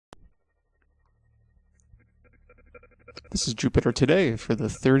This is Jupiter Today for the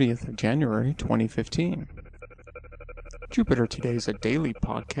 30th of January, 2015. Jupiter Today is a daily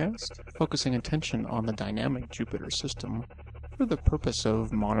podcast focusing attention on the dynamic Jupiter system for the purpose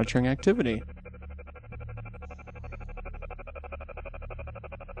of monitoring activity.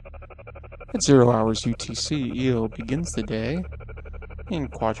 At 0 hours UTC, Io begins the day in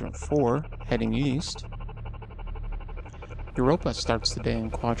Quadrant 4, heading east. Europa starts the day in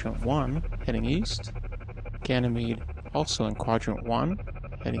Quadrant 1, heading east. Ganymede also in Quadrant 1,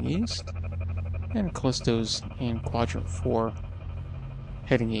 heading east. And Callisto's in Quadrant 4,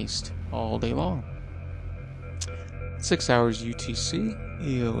 heading east all day long. 6 hours UTC,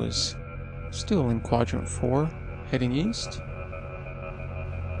 Io is still in Quadrant 4, heading east.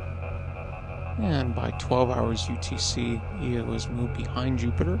 And by 12 hours UTC, Io has moved behind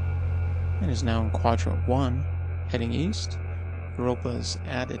Jupiter and is now in Quadrant 1, heading east. Europa is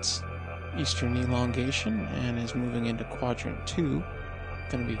at its eastern elongation and is moving into Quadrant 2,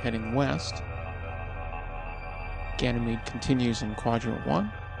 going to be heading west. Ganymede continues in Quadrant 1,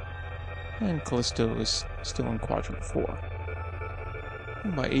 and Callisto is still in Quadrant 4.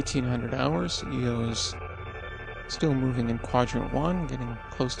 And by 1800 hours, Io is still moving in Quadrant 1, getting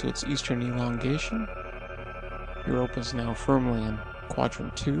close to its eastern elongation. Europa is now firmly in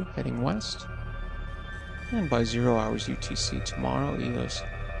Quadrant 2, heading west. And by 0 hours UTC tomorrow, Io is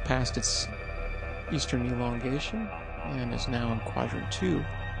past its eastern elongation and is now in Quadrant 2,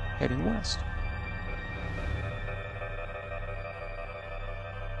 heading west.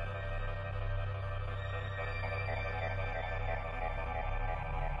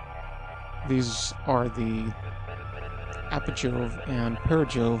 These are the apogee and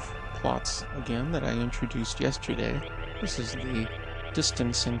perigee plots again that I introduced yesterday. This is the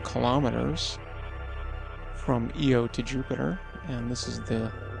distance in kilometers from Io to Jupiter, and this is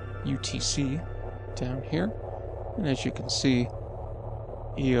the UTC down here. And as you can see,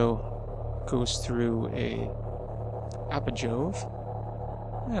 Io goes through a apogee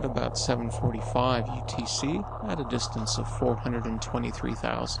at about 7:45 UTC at a distance of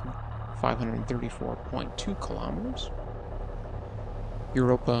 423,534.2 kilometers.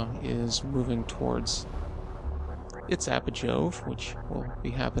 Europa is moving towards its apogee, which will be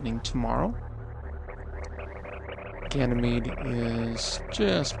happening tomorrow. Ganymede is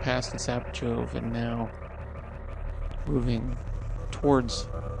just past its apogee and now moving towards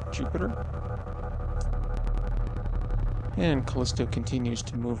Jupiter. And Callisto continues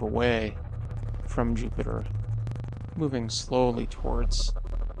to move away from Jupiter, moving slowly towards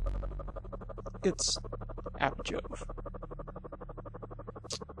its apogee.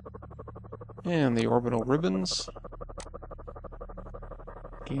 And the orbital ribbons.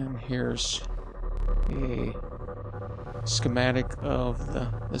 Again, here's a schematic of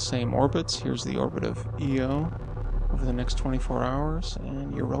the same orbits. Here's the orbit of Io over the next 24 hours,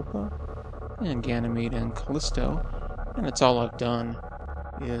 and Europa, and Ganymede, and Callisto. And it's all I've done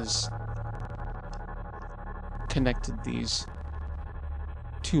is connected these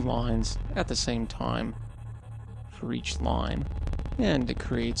two lines at the same time for each line, and it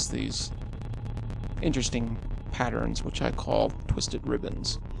creates these interesting patterns which I call twisted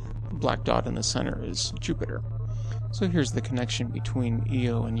ribbons. The black dot in the center is Jupiter. So here's the connection between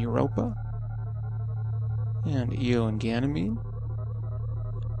Io and Europa, and Io and Ganymede,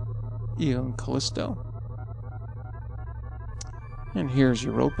 Io and Callisto, and here's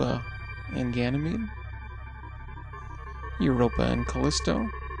Europa and Ganymede, Europa and Callisto,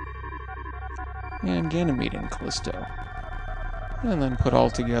 and Ganymede and Callisto. And then put all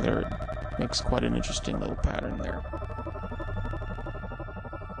together, it makes quite an interesting little pattern there.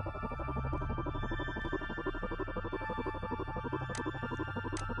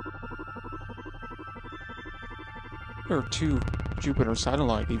 There are two Jupiter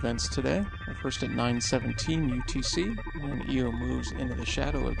satellite events today. The first at 9:17 UTC, when Io moves into the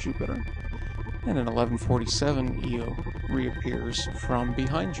shadow of Jupiter, and at 11:47 Io reappears from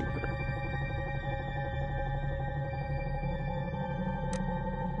behind Jupiter.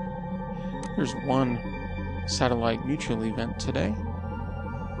 There's one satellite mutual event today,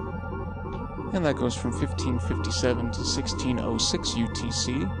 and that goes from 1557 to 1606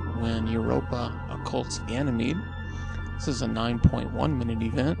 UTC, when Europa occults Ganymede. This is a 9.1 minute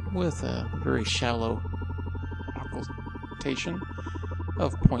event with a very shallow occultation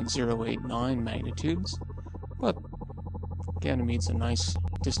of 0.089 magnitudes, but Ganymede's a nice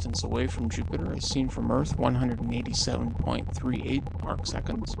distance away from Jupiter, as seen from Earth, 187.38 arc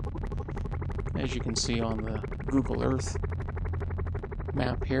seconds. As you can see on the Google Earth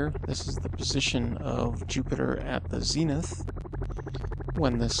map here, this is the position of Jupiter at the zenith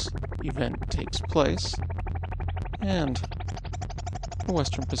when this event takes place. and the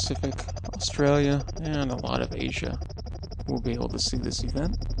Western Pacific, Australia, and a lot of Asia will be able to see this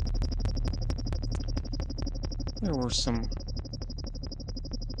event. There were some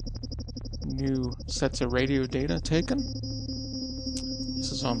new sets of radio data taken.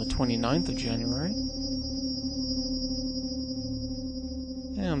 This is on the 29th of January.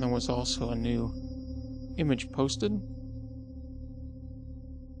 And there was also a new image posted.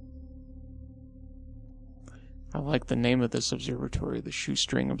 I like the name of this observatory, the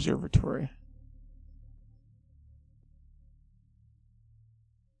Shoestring Observatory.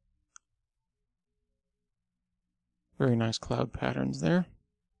 Very nice cloud patterns there.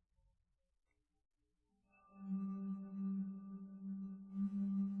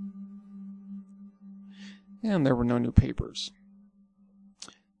 And there were no new papers.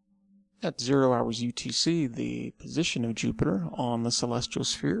 At 0 hours UTC, the position of Jupiter on the celestial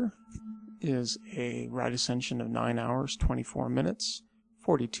sphere is a right ascension of 9 hours, 24 minutes,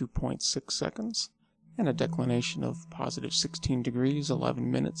 42.6 seconds, and a declination of positive 16 degrees,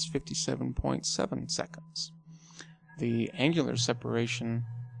 11 minutes, 57.7 seconds. The angular separation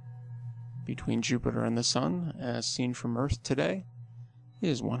between Jupiter and the Sun, as seen from Earth today,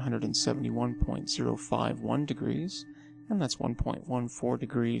 is 171.051 degrees, and that's 1.14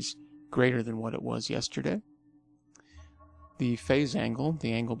 degrees greater than what it was yesterday. The phase angle,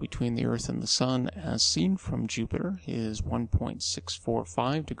 the angle between the Earth and the Sun as seen from Jupiter, is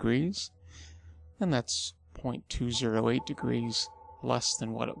 1.645 degrees, and that's 0.208 degrees less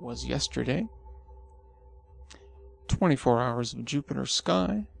than what it was yesterday. 24 hours of Jupiter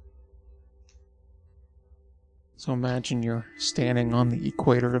sky. So imagine you're standing on the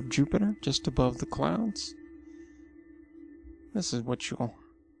equator of Jupiter, just above the clouds. This is what you'll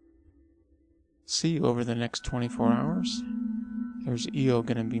see over the next 24 hours. There's Io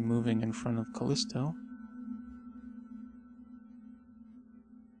going to be moving in front of Callisto.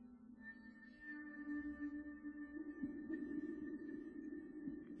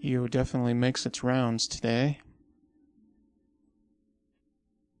 Io definitely makes its rounds today.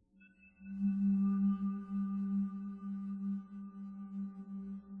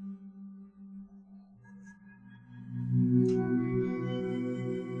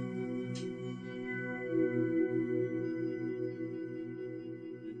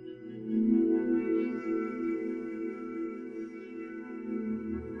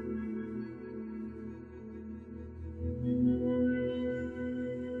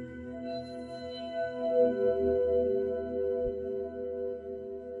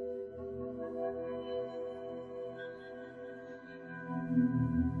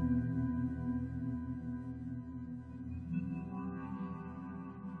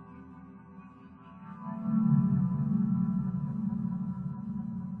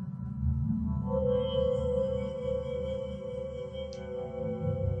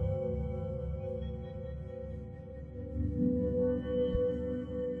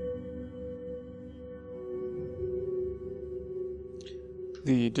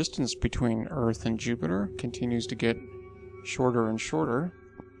 The distance between Earth and Jupiter continues to get shorter and shorter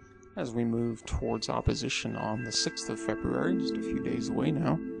as we move towards opposition on the 6th of February, just a few days away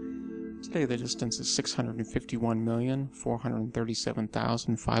now. Today the distance is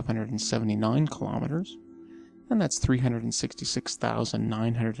 651,437,579 kilometers, and that's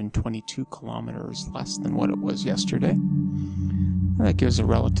 366,922 kilometers less than what it was yesterday. And that gives a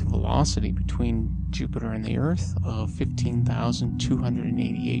relative velocity between Jupiter and the Earth of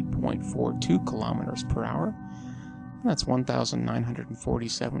 15,288.42 kilometers per hour. And that's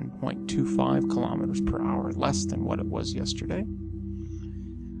 1,947.25 kilometers per hour less than what it was yesterday.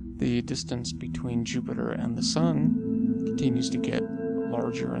 The distance between Jupiter and the Sun continues to get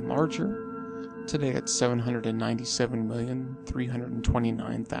larger and larger. Today it's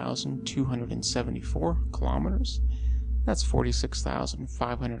 797,329,274 kilometers. That's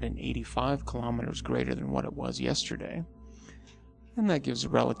 46,585 kilometers greater than what it was yesterday. And that gives a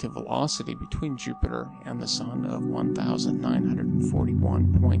relative velocity between Jupiter and the Sun of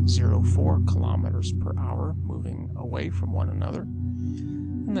 1,941.04 kilometers per hour, moving away from one another.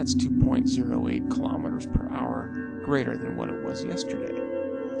 And that's 2.08 kilometers per hour greater than what it was yesterday.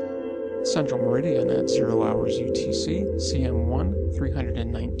 Central meridian at 0 hours UTC, CM1,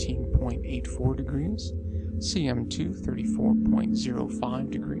 319.84 degrees. CM2, 34.05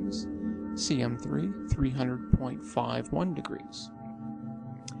 degrees. CM3, 300.51 degrees.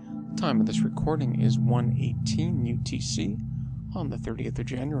 The time of this recording is 1:18 UTC on the 30th of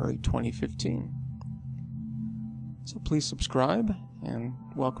January 2015. So please subscribe, and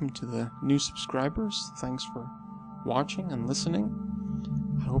welcome to the new subscribers. Thanks for watching and listening.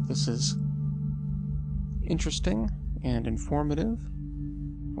 I hope this is interesting and informative.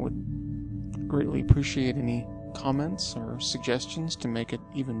 I would greatly appreciate any comments or suggestions to make it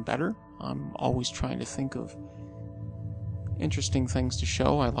even better. I'm always trying to think of interesting things to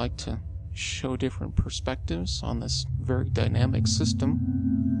show. I like to show different perspectives on this very dynamic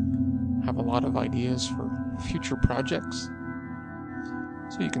system. Have a lot of ideas for future projects.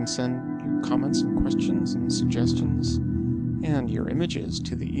 So you can send your comments and questions and suggestions and your images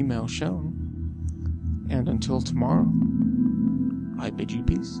to the email shown. And until tomorrow, I bid you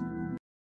peace.